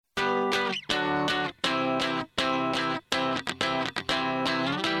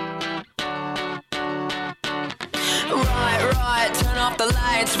turn off the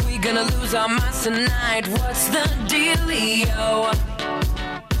lights. We gonna lose our minds tonight. What's the dealio?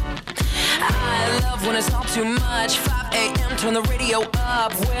 I love when it's all too much. 5 a.m. turn the radio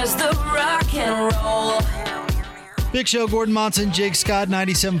up. Where's the rock and roll? Big Show, Gordon Monson, Jake Scott,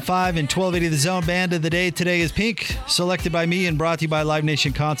 97.5 and 1280 The Zone. Band of the day today is Pink, selected by me and brought to you by Live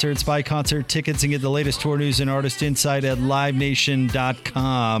Nation Concerts. Buy concert tickets and get the latest tour news and artist insight at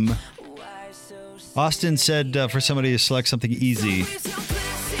livenation.com. Austin said for somebody to select something easy.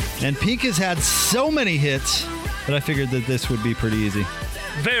 And Pink has had so many hits that I figured that this would be pretty easy.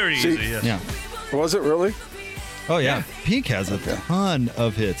 Very easy, yes. Yeah. Was it really? Oh, yeah. Pink has a ton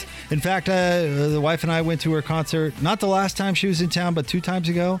of hits. In fact, the wife and I went to her concert, not the last time she was in town, but 2 times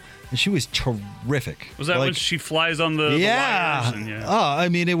ago, and she was terrific. Was that when she flies on the wires? And, Oh, I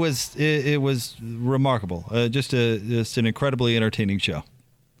mean, it was remarkable. Just an incredibly entertaining show.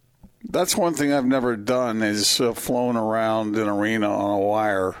 That's one thing I've never done is flown around an arena on a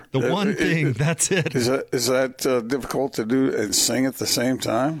wire. That's it. Is that difficult to do and sing at the same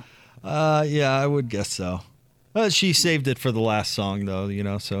time? Yeah, I would guess so. She saved it for the last song, though,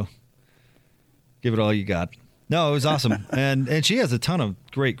 so give it all you got. No, it was awesome. and she has a ton of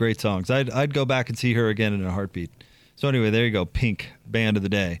great songs. I'd go back and see her again in a heartbeat. So anyway, there you go. Pink, band of the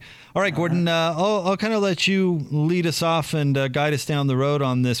day. All right, Gordon, I'll kind of let you lead us off and guide us down the road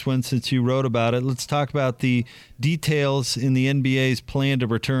on this one since you wrote about it. Let's talk about the details in the NBA's plan to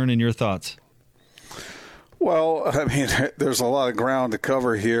return and your thoughts. Well, I mean, there's a lot of ground to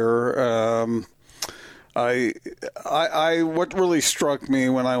cover here. What really struck me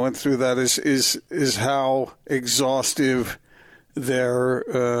when I went through that is how exhaustive their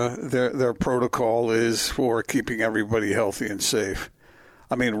protocol is for keeping everybody healthy and safe.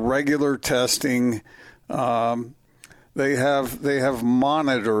 I mean, regular testing. They have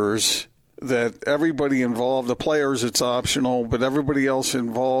monitors that everybody involved, the players it's optional, but everybody else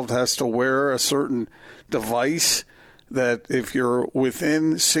involved has to wear a certain device that if you're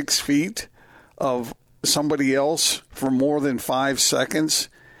within 6 feet of somebody else for more than 5 seconds,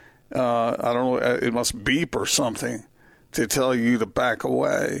 I don't know, it must beep or something to tell you to back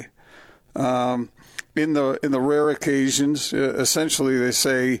away. In the rare occasions, essentially they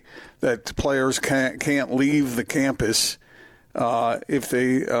say that players can't leave the campus if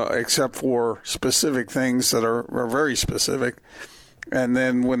they except for specific things that are very specific. And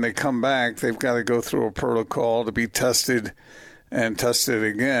then when they come back, they've got to go through a protocol to be tested and tested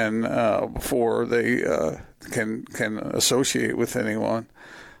again before they can associate with anyone.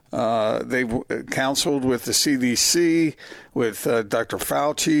 They've counseled with the CDC, with Dr.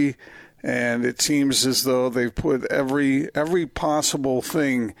 Fauci, and it seems as though they've put every possible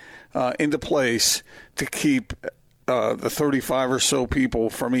thing into place to keep the 35 or so people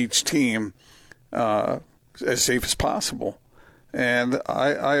from each team as safe as possible. And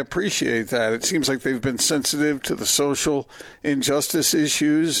I appreciate that. It seems like they've been sensitive to the social injustice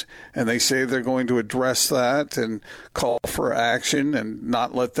issues, and they say they're going to address that and call for action and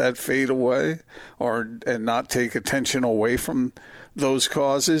not let that fade away and not take attention away from those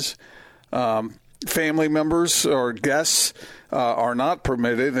causes. Family members or guests are not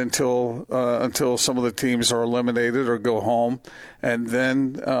permitted until some of the teams are eliminated or go home. And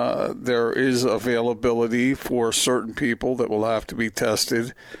then there is availability for certain people that will have to be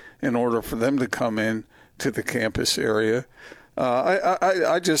tested in order for them to come in to the campus area.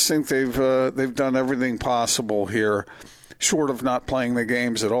 I just think they've done everything possible here, short of not playing the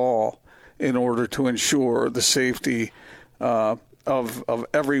games at all, in order to ensure the safety of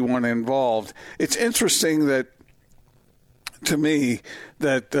everyone involved. It's interesting to me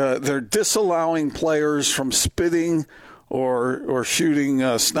that they're disallowing players from spitting or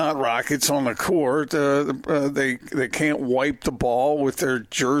shooting snot rockets on the court. They can't wipe the ball with their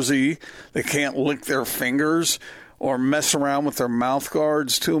jersey. They can't lick their fingers or mess around with their mouth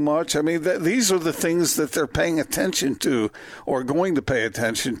guards too much. I mean, these are the things that they're paying attention to or going to pay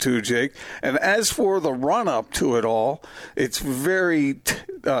attention to, Jake. And as for the run-up to it all, it's very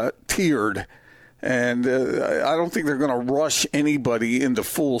tiered. And I don't think they're going to rush anybody into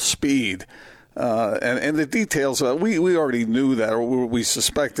full speed. And the details, we already knew that, or we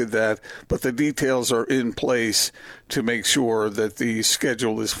suspected that, but the details are in place to make sure that the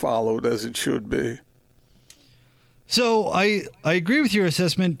schedule is followed as it should be. So I agree with your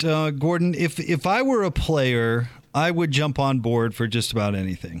assessment, Gordon. If I were a player, I would jump on board for just about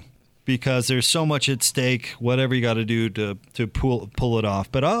anything because there's so much at stake, whatever you got to do to pull it off.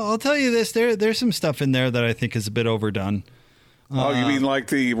 But I'll tell you this, there's some stuff in there that I think is a bit overdone. Oh, you mean like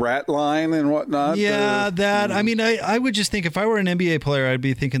the rat line and whatnot? Yeah, that. I mean, I would just think if I were an NBA player, I'd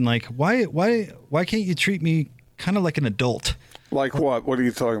be thinking like, why can't you treat me kind of like an adult? Like what? What are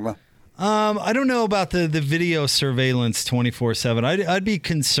you talking about? I don't know about the video surveillance 24/7. I'd be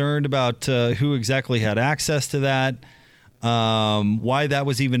concerned about who exactly had access to that, why that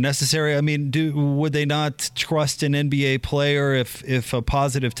was even necessary. I mean, would they not trust an NBA player if a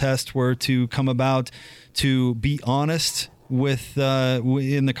positive test were to come about to be honest with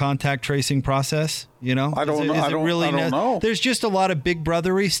in the contact tracing process? You know, I don't know. There's just a lot of big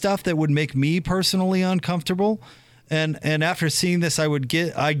brothery stuff that would make me personally uncomfortable. And after seeing this, I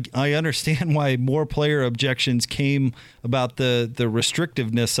understand why more player objections came about the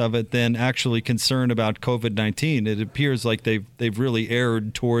restrictiveness of it than actually concern about COVID-19. It appears like they've really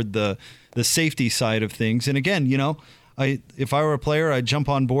erred toward the safety side of things. And again, you know, if I were a player, I'd jump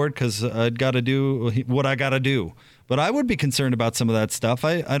on board because I'd got to do what I got to do. But I would be concerned about some of that stuff.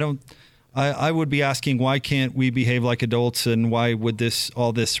 I would be asking, why can't we behave like adults, and why would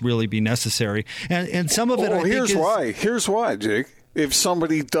all this really be necessary? And some of it, Here's why, Jake. If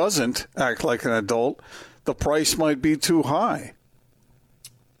somebody doesn't act like an adult, the price might be too high.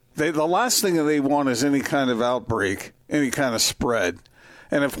 The last thing that they want is any kind of outbreak, any kind of spread.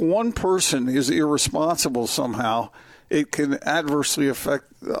 And if one person is irresponsible somehow, it can adversely affect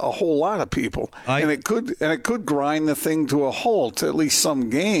a whole lot of people, and it could grind the thing to a halt. At least some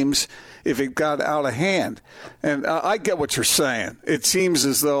games, if it got out of hand. And I get what you're saying. It seems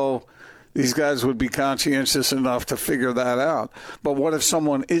as though these guys would be conscientious enough to figure that out. But what if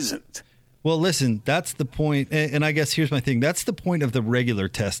someone isn't? Well, listen, that's the point. And I guess here's my thing. That's the point of the regular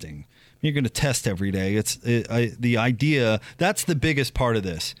testing. You're going to test every day. The idea. That's the biggest part of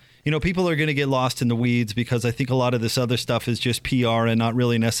this. You know, people are going to get lost in the weeds because I think a lot of this other stuff is just PR and not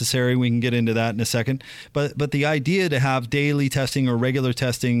really necessary. We can get into that in a second. But the idea to have daily testing or regular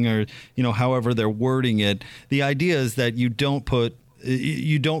testing, or, you know, however they're wording it, the idea is that you don't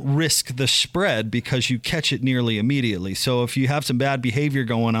risk the spread because you catch it nearly immediately. So if you have some bad behavior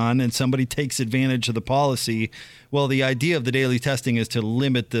going on and somebody takes advantage of the policy, well, the idea of the daily testing is to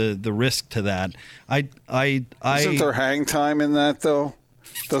limit the risk to that. Isn't there hang time in that, though?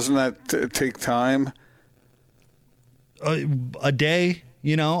 Doesn't that take time? A day,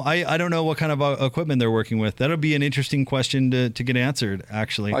 you know? I don't know what kind of equipment they're working with. That'll be an interesting question to get answered,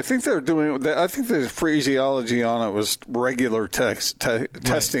 actually. I think I think the phraseology on it was regular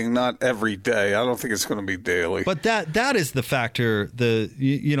testing, not every day. I don't think it's going to be daily. But that is the factor.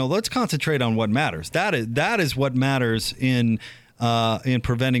 Let's concentrate on what matters. That is what matters in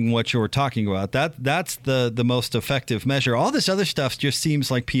preventing what you're talking about. That's the most effective measure. All this other stuff just seems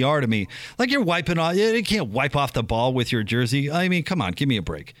like PR to me. Like you're wiping off. You can't wipe off the ball with your jersey. I mean, come on, give me a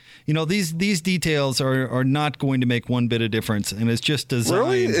break. You know, these details are not going to make one bit of difference, and it's just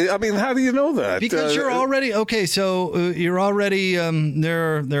designed. Really? I mean, how do you know that? Because you're already okay. So you're already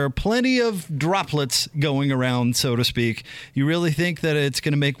there are plenty of droplets going around, so to speak. You really think that it's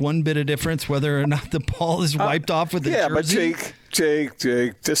going to make one bit of difference whether or not the ball is wiped off with the jersey? But Jake,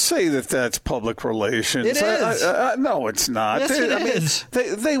 to say that that's public relations. It is. No, it's not. Yes, it is.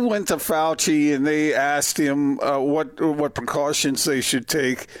 They went to Fauci and they asked him what precautions they should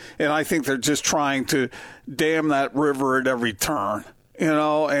take, and I think they're just trying to dam that river at every turn. You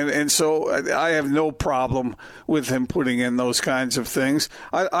know, and so I have no problem with him putting in those kinds of things.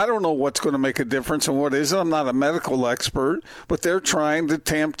 I don't know what's going to make a difference and what isn't. I'm not a medical expert, but they're trying to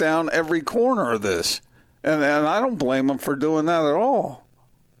tamp down every corner of this. And I don't blame them for doing that at all.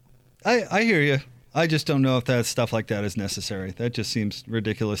 I hear you. I just don't know if that stuff like that is necessary. That just seems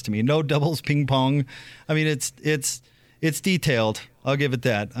ridiculous to me. No doubles ping pong. I mean, it's detailed. I'll give it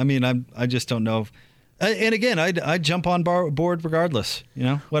that. I mean, I just don't know. And again, I'd jump on board regardless. You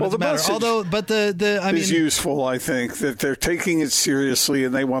know, what does it matter? Although, but it's useful. I think that they're taking it seriously,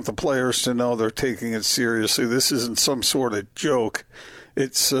 and they want the players to know they're taking it seriously. This isn't some sort of joke.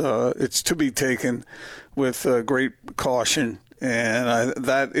 It's to be taken with great caution, and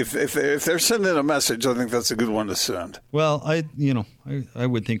if they're sending a message, I think that's a good one to send. Well, I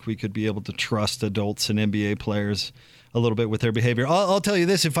would think we could be able to trust adults and NBA players a little bit with their behavior. I'll tell you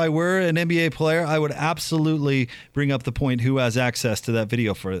this: if I were an NBA player, I would absolutely bring up the point who has access to that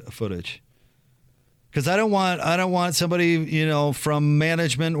video footage. Because I don't want somebody, from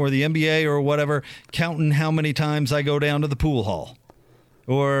management or the NBA or whatever counting how many times I go down to the pool hall.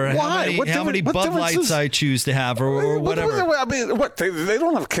 Or how many Bud Lights I choose to have, or whatever. I mean, they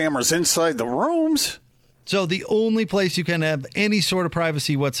don't have cameras inside the rooms. So the only place you can have any sort of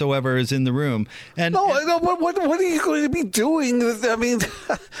privacy whatsoever is in the room. And what are you going to be doing? I mean,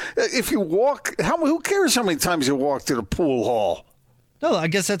 if you walk, who cares how many times you walk to the pool hall? No, I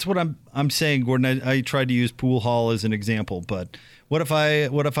guess that's what I'm saying, Gordon. I tried to use pool hall as an example, but what if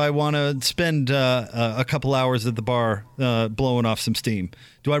I want to spend a couple hours at the bar blowing off some steam?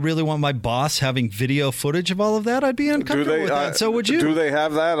 Do I really want my boss having video footage of all of that? I'd be uncomfortable with that. So would you? Do they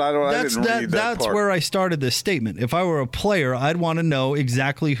have that? I didn't read that That's part. where I started this statement. If I were a player, I'd want to know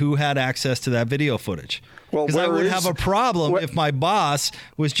exactly who had access to that video footage. Because I would have a problem if my boss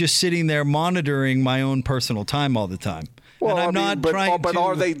was just sitting there monitoring my own personal time all the time. Well, and I'm but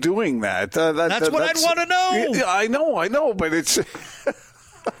are they doing that? That's what I'd want to know. Yeah, I know, but it's.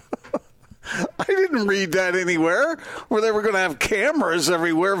 I didn't read that anywhere where they were going to have cameras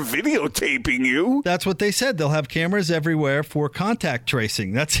everywhere videotaping you. That's what they said. They'll have cameras everywhere for contact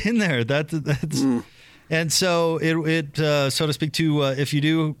tracing. That's in there. That's. And so it so to speak, if you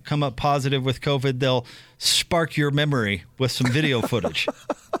do come up positive with COVID, they'll spark your memory with some video footage.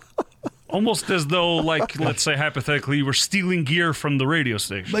 Almost as though, like, let's say hypothetically, you were stealing gear from the radio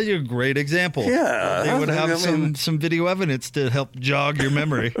station. But you're a great example. Yeah. They would have some video evidence to help jog your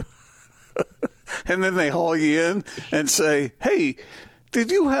memory. And then they haul you in and say, hey,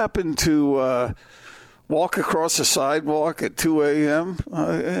 did you happen to walk across a sidewalk at 2 a.m.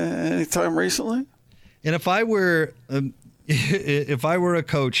 Anytime recently? And if I were a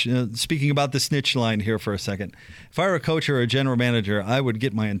coach, speaking about the snitch line here for a second, if I were a coach or a general manager, I would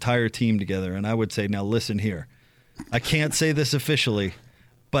get my entire team together and I would say, now listen here. I can't say this officially,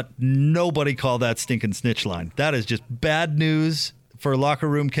 but nobody call that stinking snitch line. That is just bad news for locker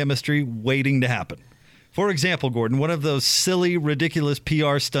room chemistry waiting to happen. For example, Gordon, one of those silly, ridiculous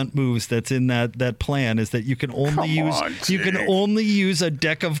PR stunt moves that's in that plan is that you can only use a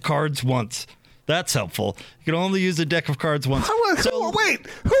deck of cards once. That's helpful. You can only use a deck of cards once. Wait,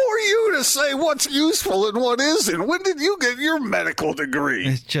 who are you to say what's useful and what isn't? When did you get your medical degree?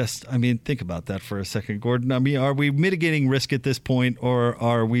 It's just, think about that for a second, Gordon. are we mitigating risk at this point, or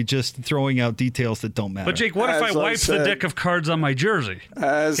are we just throwing out details that don't matter? But, Jake, what if I wipe the deck of cards on my jersey? Can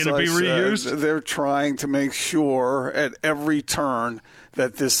it be reused? They're trying to make sure at every turn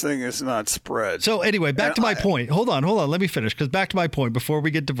that this thing is not spread. So, anyway, back to my point. Hold on. Let me finish, because back to my point before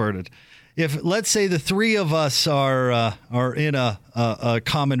we get diverted. If, let's say, the three of us are in a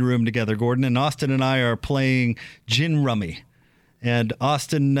common room together, Gordon, and Austin and I are playing gin rummy, and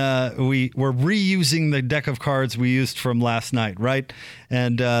Austin, we're reusing the deck of cards we used from last night, right?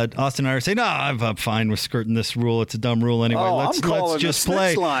 And Austin and I are saying, "No, I'm fine with skirting this rule. It's a dumb rule anyway. Let's just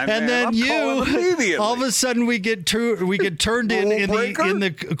play." Line, and man. then all of a sudden, we get turned in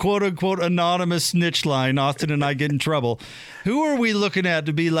the quote unquote anonymous snitch line. Austin and I get in trouble. Who are we looking at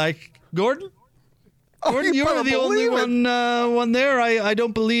to be like? Gordon, you are the only one there. I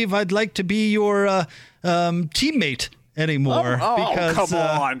don't believe I'd like to be your teammate anymore. Because, come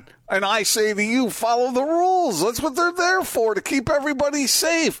on. And I say to you, follow the rules. That's what they're there for, to keep everybody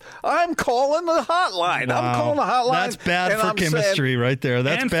safe. I'm calling the hotline. Wow. I'm calling the hotline. That's bad for chemistry right there.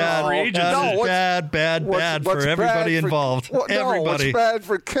 That's bad. Bad for everybody involved. Everybody. What's bad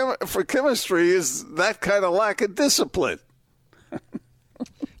for chemistry is that kind of lack of discipline.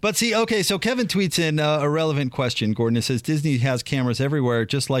 But see, okay, so Kevin tweets in a relevant question, Gordon. It says, Disney has cameras everywhere,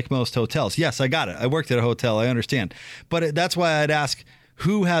 just like most hotels. Yes, I got it. I worked at a hotel. I understand. But that's why I'd ask,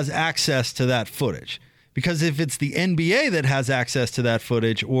 who has access to that footage? Because if it's the NBA that has access to that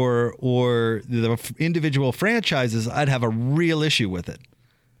footage or the individual franchises, I'd have a real issue with it.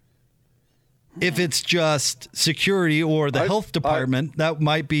 If it's just security or the health department, that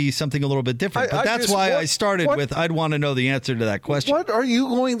might be something a little bit different. But that's why I started with, I'd want to know the answer to that question. What are you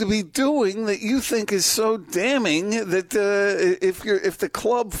going to be doing that you think is so damning that if the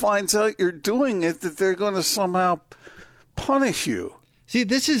club finds out you're doing it, that they're going to somehow punish you? See,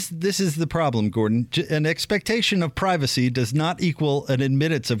 this is the problem, Gordon. An expectation of privacy does not equal an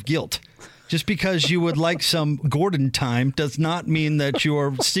admittance of guilt. Just because you would like some Gordon time does not mean that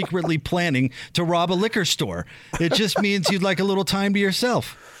you're secretly planning to rob a liquor store. It just means you'd like a little time to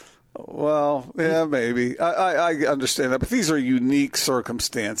yourself. Well, yeah, maybe. I understand that, but these are unique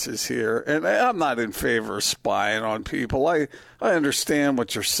circumstances here, and I'm not in favor of spying on people. I understand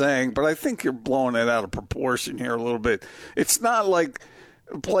what you're saying, but I think you're blowing it out of proportion here a little bit. It's not like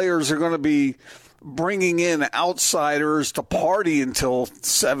players are going to be bringing in outsiders to party until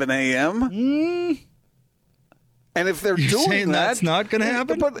 7 a.m. And if they're doing that, that's not going to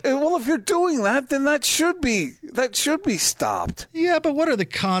happen. But if you're doing that, then that should be stopped. Yeah, but what are the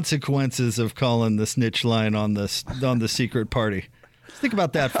consequences of calling the snitch line on the secret party? Think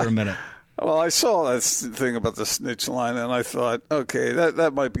about that for a minute. Well, I saw that thing about the snitch line, and I thought, okay,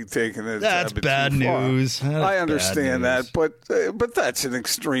 that might be taking it. That's bad news. I understand that, but that's an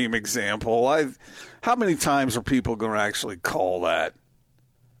extreme example. How many times are people going to actually call that?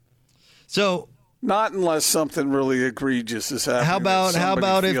 So not unless something really egregious is happening. How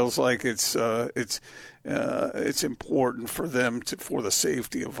about it feels like it's important for them for the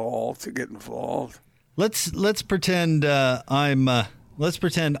safety of all to get involved. Let's pretend I'm on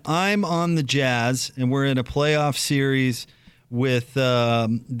the Jazz and we're in a playoff series with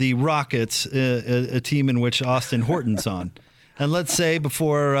the Rockets, a team in which Austin Horton's on. And let's say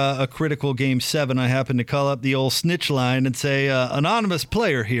before a critical Game 7, I happen to call up the old snitch line and say, anonymous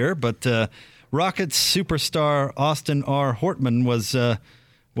player here, but Rockets superstar Austin R. Hortman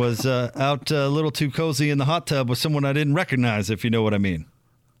was out a little too cozy in the hot tub with someone I didn't recognize, if you know what I mean.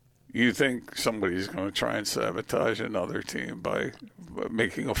 You think somebody's going to try and sabotage another team by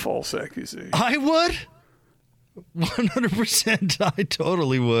making a false accusation? I would. 100%. I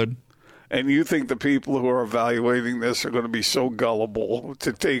totally would. And you think the people who are evaluating this are going to be so gullible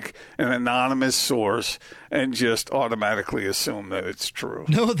to take an anonymous source and just automatically assume that it's true?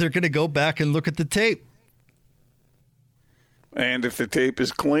 No, they're going to go back and look at the tape. And if the tape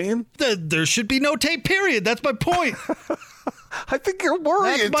is clean? There should be no tape, period. That's my point. I think you're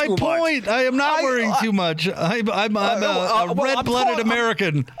worrying That's my point. I am not worrying too much. I'm a red-blooded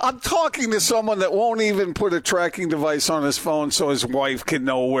American. I'm talking to someone that won't even put a tracking device on his phone so his wife can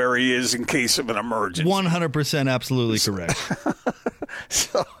know where he is in case of an emergency. 100% absolutely correct.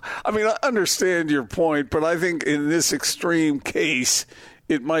 So, I mean, I understand your point, but I think in this extreme case,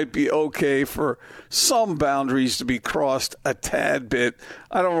 it might be okay for some boundaries to be crossed a tad bit.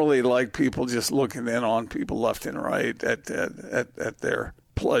 I don't really like people just looking in on people left and right at their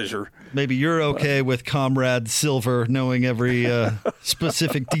pleasure. Maybe you're okay with Comrade Silver knowing every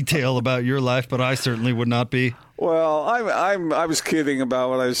specific detail about your life, but I certainly would not be. Well, I was kidding about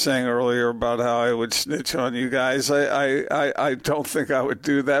what I was saying earlier about how I would snitch on you guys. I don't think I would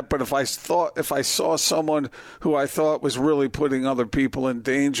do that. But if I saw someone who I thought was really putting other people in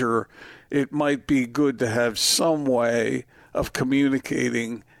danger, it might be good to have some way of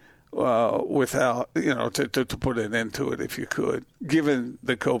communicating without, to put an end to it if you could, given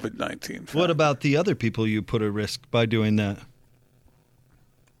the COVID-19. What about the other people you put at risk by doing that?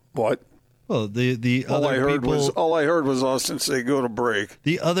 What? Well, the all other people. All I heard was Austin say, "Go to break."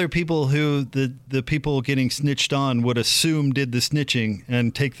 The other people who the people getting snitched on would assume did the snitching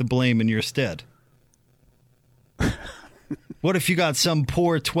and take the blame in your stead. What if you got some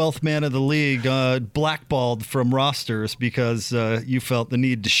poor 12th man of the league blackballed from rosters because you felt the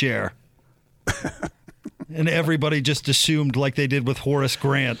need to share? And everybody just assumed, like they did with Horace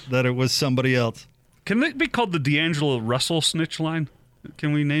Grant, that it was somebody else. Can it be called the D'Angelo Russell snitch line?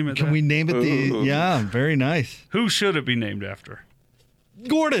 Can we name it that? Can we name it yeah, very nice. Who should it be named after?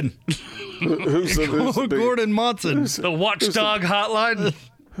 Gordon. Who's the Gordon Monson. The Watchdog Hotline?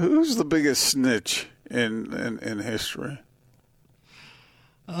 Who's the biggest snitch in history?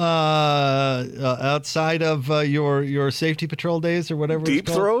 Outside of your safety patrol days or whatever Deep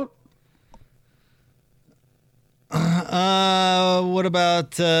it's called? Throat?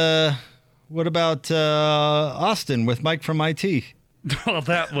 What about Austin with Mike from IT? Well,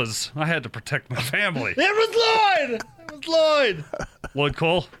 I had to protect my family. It was Lloyd. Lloyd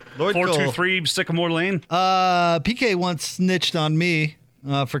Cole? Lloyd Cole. 423 Sycamore Lane? PK once snitched on me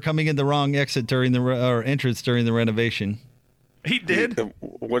for coming in the wrong exit during or entrance during the renovation. He did?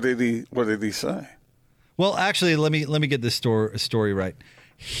 What did he say? Well, actually, let me get this story right.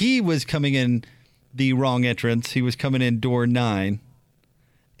 He was coming in the wrong entrance. He was coming in door 9.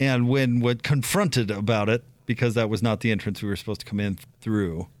 And when confronted about it, because that was not the entrance we were supposed to come in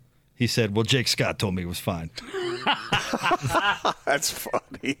through, he said, well, Jake Scott told me it was fine. That's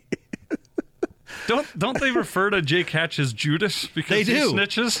funny. Don't they refer to Jake Hatch as Judas because he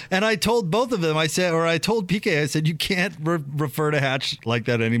snitches? And I told both of them, I told PK, I said, you can't refer to Hatch like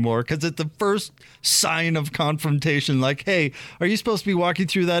that anymore because it's the first sign of confrontation. Like, hey, are you supposed to be walking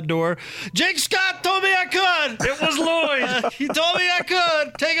through that door? Jake Scott told me I could. It was Lloyd. He told me I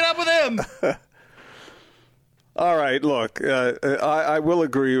could. Take it up with him. All right, look, I will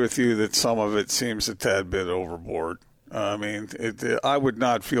agree with you that some of it seems a tad bit overboard. I mean, I would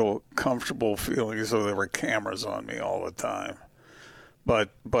not feel comfortable feeling as though there were cameras on me all the time. But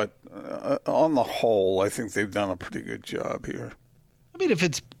on the whole, I think they've done a pretty good job here. I mean, if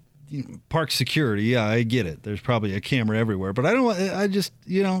it's park security, yeah, I get it. There's probably a camera everywhere. But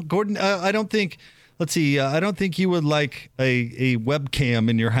Gordon, I don't think... Let's see. I don't think you would like a webcam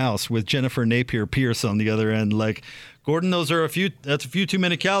in your house with Jennifer Napier Pierce on the other end. Like, Gordon, that's a few too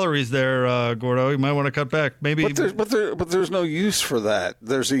many calories there, Gordo. You might want to cut back. Maybe. But there's no use for that.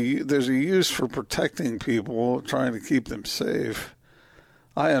 There's a use for protecting people, trying to keep them safe.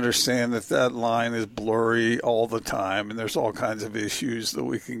 I understand that line is blurry all the time, and there's all kinds of issues that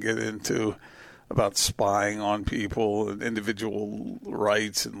we can get into about spying on people and individual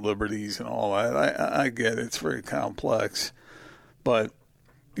rights and liberties and all that. I get it. It's very complex. But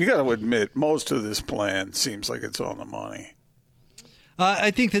you got to admit, most of this plan seems like it's on the money.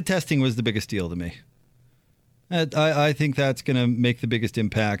 I think the testing was the biggest deal to me. I think that's going to make the biggest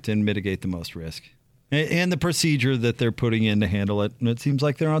impact and mitigate the most risk. And the procedure that they're putting in to handle it. And it seems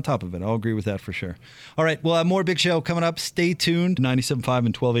like they're on top of it. I'll agree with that for sure. All right, we'll have more Big Show coming up. Stay tuned. 97.5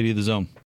 and 1280 The Zone.